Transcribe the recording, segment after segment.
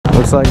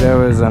Looks like there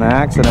was an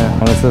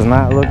accident. This does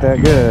not look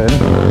that good.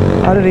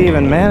 How did he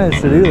even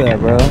manage to do that,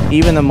 bro?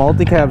 Even the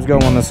multi-cabs go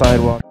on the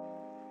sidewalk.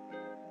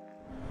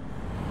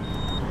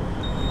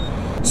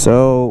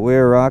 So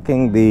we're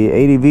rocking the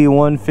ADV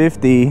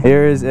 150.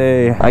 Here is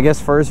a, I guess,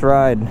 first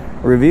ride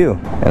review.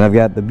 And I've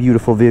got the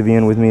beautiful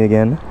Vivian with me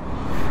again,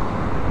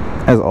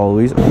 as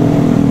always.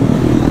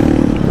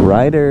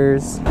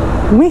 Riders.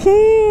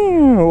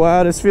 Wee-hee!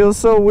 Wow, this feels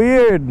so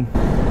weird.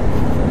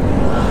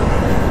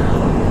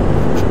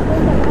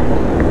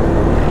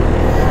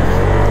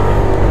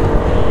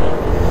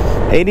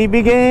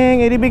 ADV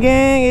gang, ADV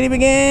gang, ADV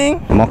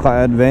gang.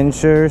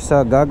 Maka-adventure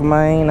sa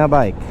gagmay na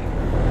bike.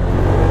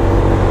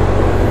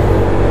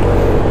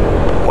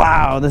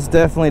 Wow, this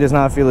definitely does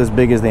not feel as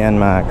big as the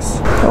NMAX.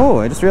 Oh,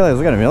 I just realized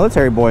we got a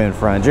military boy in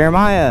front.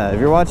 Jeremiah, if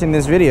you're watching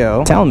this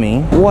video, tell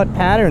me what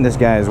pattern this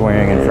guy is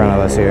wearing in front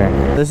of us here.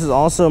 This is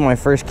also my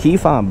first key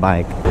fob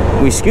bike.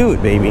 We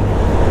scoot, baby.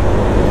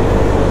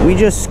 We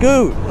just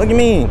scoot. Look at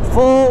me.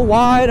 Full,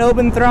 wide,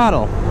 open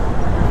throttle.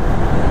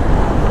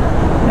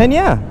 And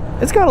yeah,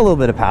 it's got a little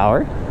bit of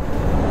power.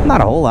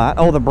 Not a whole lot.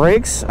 Oh, the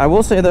brakes. I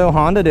will say though,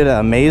 Honda did an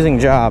amazing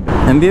job.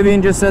 And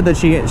Vivian just said that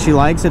she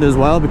likes it as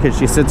well because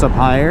she sits up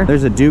higher.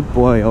 There's a Duke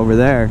boy over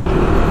there.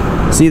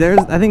 See,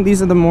 I think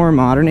these are the more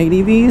modern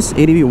ADVs.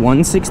 ADV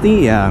 160,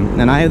 yeah.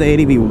 And I have the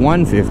ADV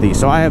 150,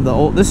 so I have the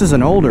old, this is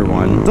an older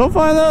one. So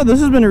far though,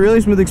 this has been a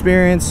really smooth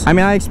experience. I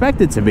mean, I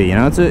expect it to be, you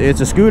know, it's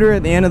a scooter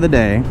at the end of the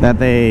day that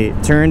they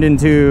turned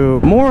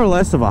into more or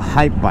less of a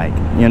hype bike.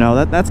 You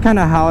know, that's kind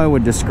of how I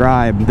would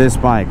describe this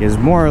bike, is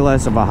more or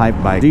less of a hype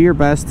bike. Do your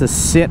best to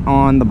sit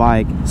on the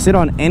bike, sit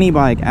on any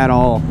bike at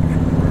all,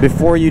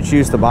 before you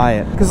choose to buy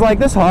it. Because like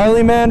this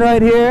Harley man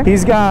right here,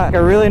 he's got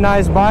a really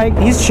nice bike.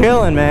 He's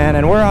chilling, man,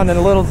 and we're on a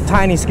little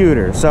tiny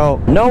scooter. So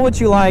know what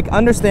you like,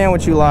 understand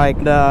what you like,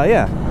 and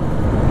yeah,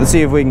 let's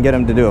see if we can get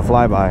him to do a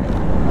flyby.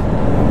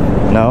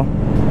 No?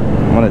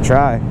 I'm gonna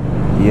try.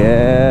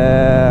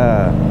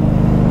 Yeah,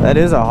 that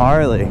is a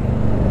Harley.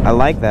 I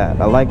like that.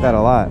 I like that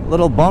a lot.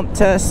 Little bump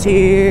test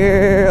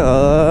here.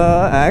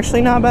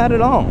 Actually not bad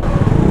at all.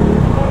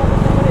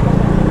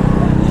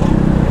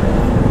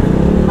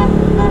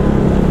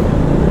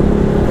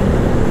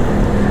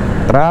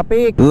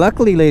 Traffic.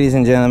 Luckily, ladies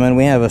and gentlemen,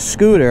 we have a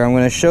scooter. I'm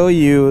going to show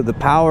you the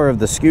power of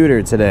the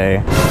scooter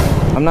today.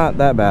 I'm not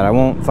that bad. I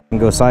won't fucking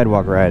go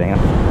sidewalk riding.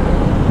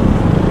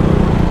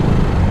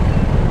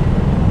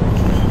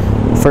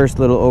 First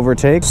little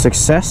overtake.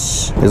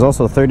 Success. Is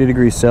also 30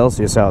 degrees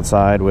Celsius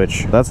outside,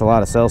 which that's a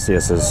lot of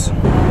Celsiuses.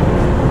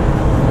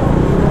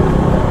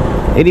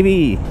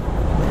 ADV.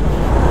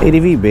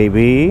 ADV,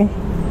 baby.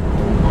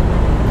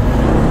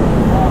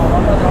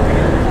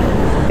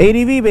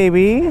 ADV,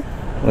 baby.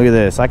 Look at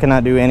this. I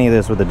cannot do any of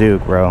this with the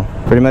Duke, bro.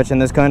 Pretty much in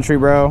this country,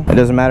 bro, it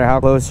doesn't matter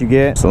how close you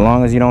get. So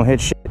long as you don't hit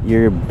shit,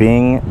 you're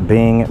bing,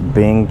 bing,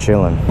 bing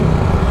chilling.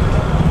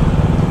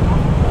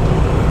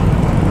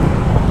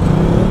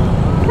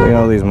 Look at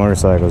all these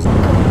motorcycles. Look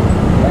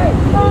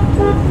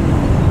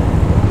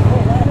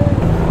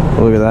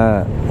at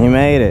that. He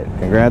made it.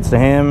 Congrats to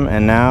him.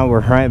 And now we're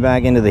right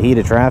back into the heat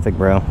of traffic,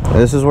 bro.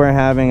 This is where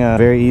having a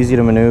very easy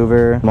to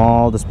maneuver,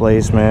 small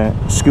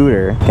displacement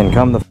scooter can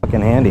come the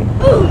fucking handy.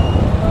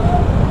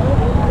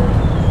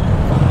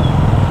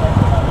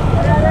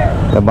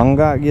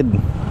 Kabangga gid.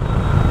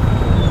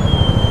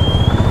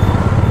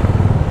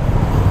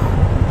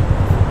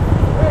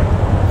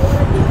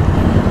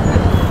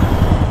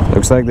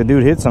 Looks like the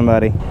dude hit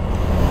somebody.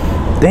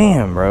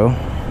 Damn, bro.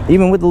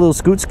 Even with the little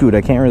scoot,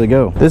 I can't really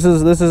go. This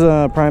is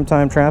prime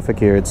time traffic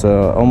here. It's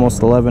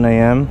almost 11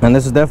 a.m. and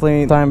this is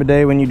definitely the time of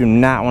day when you do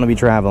not want to be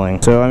traveling.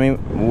 So I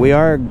mean, we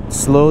are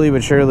slowly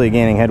but surely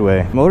gaining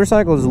headway.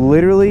 Motorcycles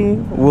literally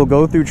will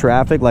go through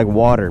traffic like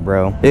water,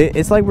 bro.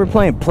 It's like we're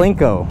playing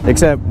Plinko,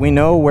 except we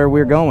know where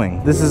we're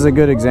going. This is a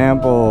good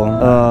example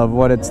of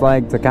what it's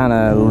like to kind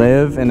of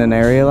live in an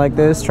area like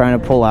this, trying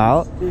to pull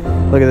out.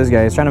 Look at this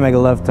guy. He's trying to make a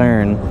left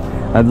turn.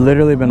 I've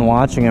literally been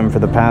watching him for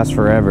the past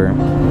forever,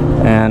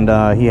 and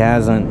he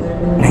hasn't.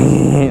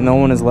 No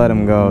one has let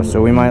him go,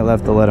 so we might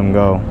have to let him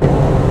go.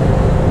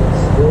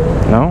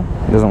 No?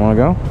 He doesn't want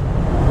to go?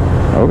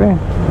 Okay.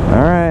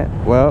 All right.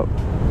 Well,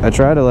 I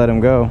tried to let him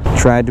go.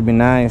 Tried to be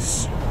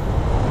nice,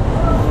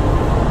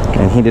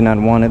 and he did not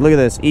want it. Look at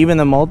this. Even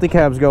the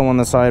multi-cabs go on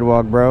the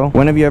sidewalk, bro.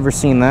 When have you ever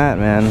seen that,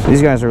 man?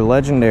 These guys are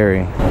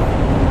legendary.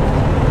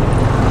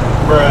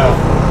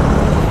 Bruh.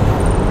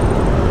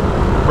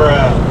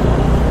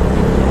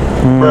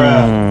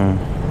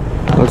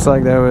 Bruh. Looks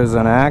like there was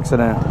an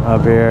accident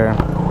up here.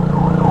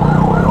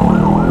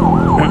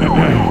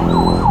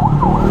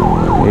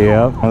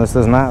 Yep. Well, this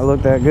does not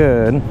look that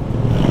good.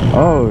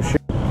 Oh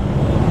shit.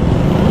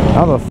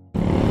 How the f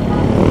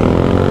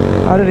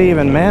How did he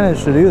even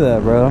manage to do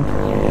that, bro?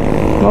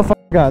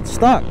 Motherfucker got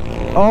stuck.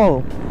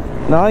 Oh.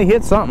 No, he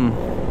hit something.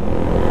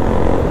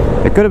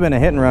 It could have been a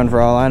hit and run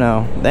for all I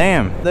know.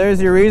 Damn. There's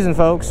your reason,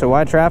 folks, so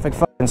why traffic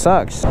fucking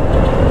sucks.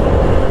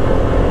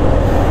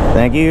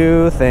 Thank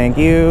you, thank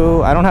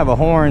you. I don't have a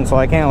horn, so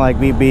I can't like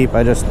beep beep.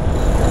 I just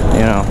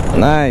You know,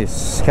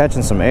 nice.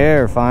 Catching some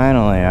air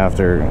finally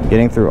after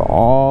getting through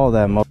all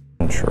that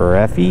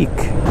traffic.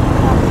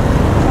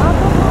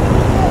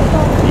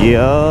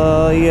 Yeah.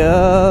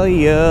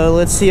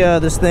 Let's see how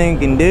this thing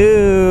can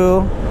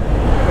do.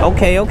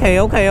 Okay.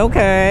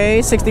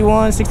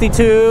 61,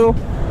 62,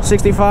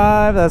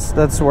 65.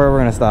 That's where we're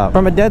gonna stop.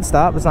 From a dead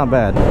stop, it's not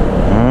bad.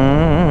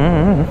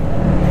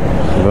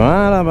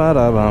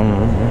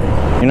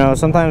 You know,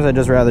 sometimes I'd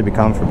just rather be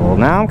comfortable.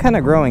 Now I'm kind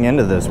of growing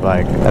into this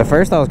bike. At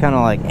first I was kind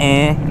of like,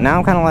 eh. Now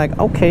I'm kind of like,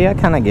 okay, I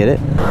kind of get it.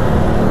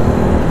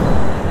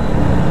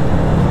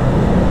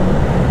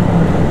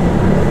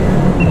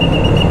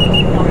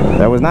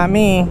 That was not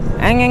me.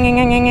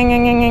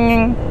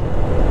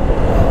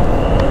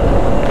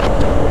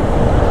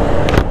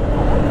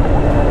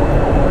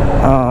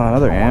 Oh,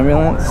 another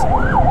ambulance.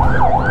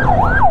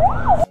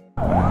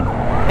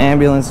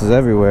 Ambulances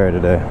everywhere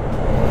today.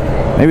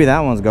 Maybe that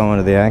one's going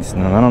to the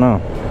accident. I don't know.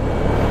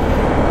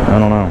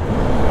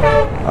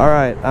 All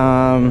right,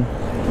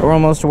 we're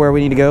almost to where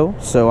we need to go,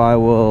 so I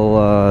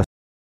will